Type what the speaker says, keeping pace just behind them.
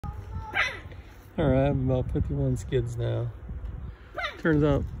Alright, I have about 51 skids now. Turns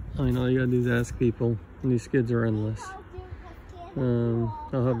out, I mean, all you gotta do is ask people, and these skids are endless.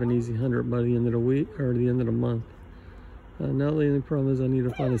 I'll have an easy 100 by the end of the week, or the end of the month. Now the only problem is I need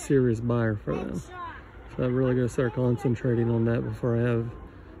to find a serious buyer for them. So I'm really gonna start concentrating on that before I have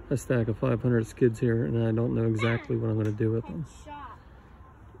a stack of 500 skids here, and I don't know exactly what I'm gonna do with them.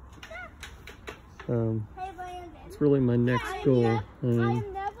 It's really my next goal.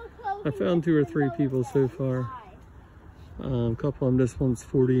 I found 2 or 3 people so far. A couple of them just wants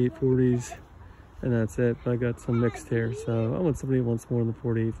 4840s, and that's it. But I got some mixed here, so I want somebody who wants more than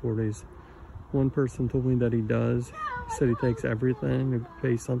 4840s. One person told me that he does. He said he takes everything, he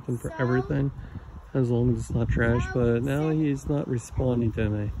pays something for everything, as long as it's not trash, but now he's not responding to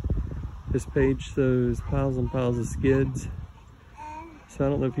me. His page shows piles and piles of skids. So I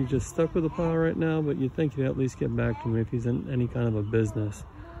don't know if he's just stuck with a pile right now, but you'd think he'd at least get back to me if he's in any kind of a business.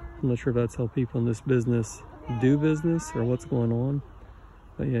 I'm not sure if that's how people in this business do business or what's going on.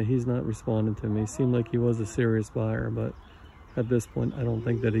 But yeah, he's not responding to me. He seemed like he was a serious buyer, but at this point, I don't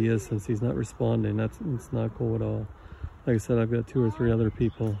think that he is, since he's not responding. It's not cool at all. Like I said, I've got 2 or 3 other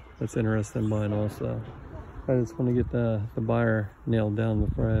people that's interested in buying also. I just want to get the buyer nailed down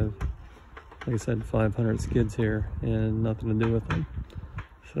before I have, like I said, 500 skids here and nothing to do with them.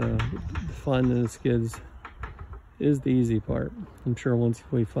 So finding the skids is the easy part. I'm sure once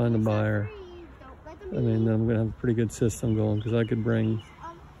we find a buyer, I mean, I'm gonna have a pretty good system going, because I could bring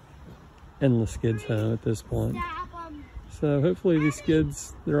endless skids home at this point. So hopefully these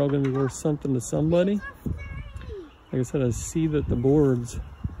skids, they're all gonna be worth something to somebody. Like I said, I see that the boards,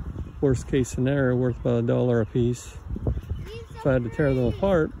 worst case scenario, worth about $1 a piece if I had to tear them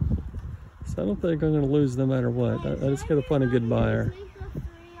apart. So I don't think I'm gonna lose no matter what. I just gotta find a good buyer.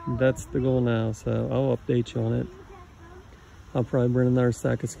 That's the goal now, so I'll update you on it. I'll probably bring another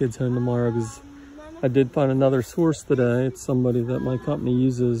stack of skids home tomorrow, because I did find another source today. It's somebody that my company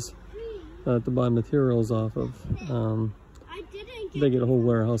uses to buy materials off of. They get a whole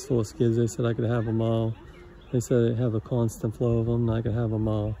warehouse full of skids. They said I could have them all. They said they have a constant flow of them, and I could have them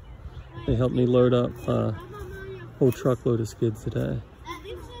all. They helped me load up a whole truckload of skids today.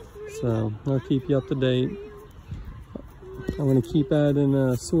 So I'll keep you up to date. I'm going to keep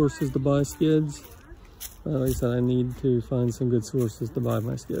adding sources to buy skids. Like I said, I need to find some good sources to buy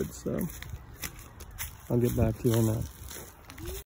my skids, so I'll get back to you on that.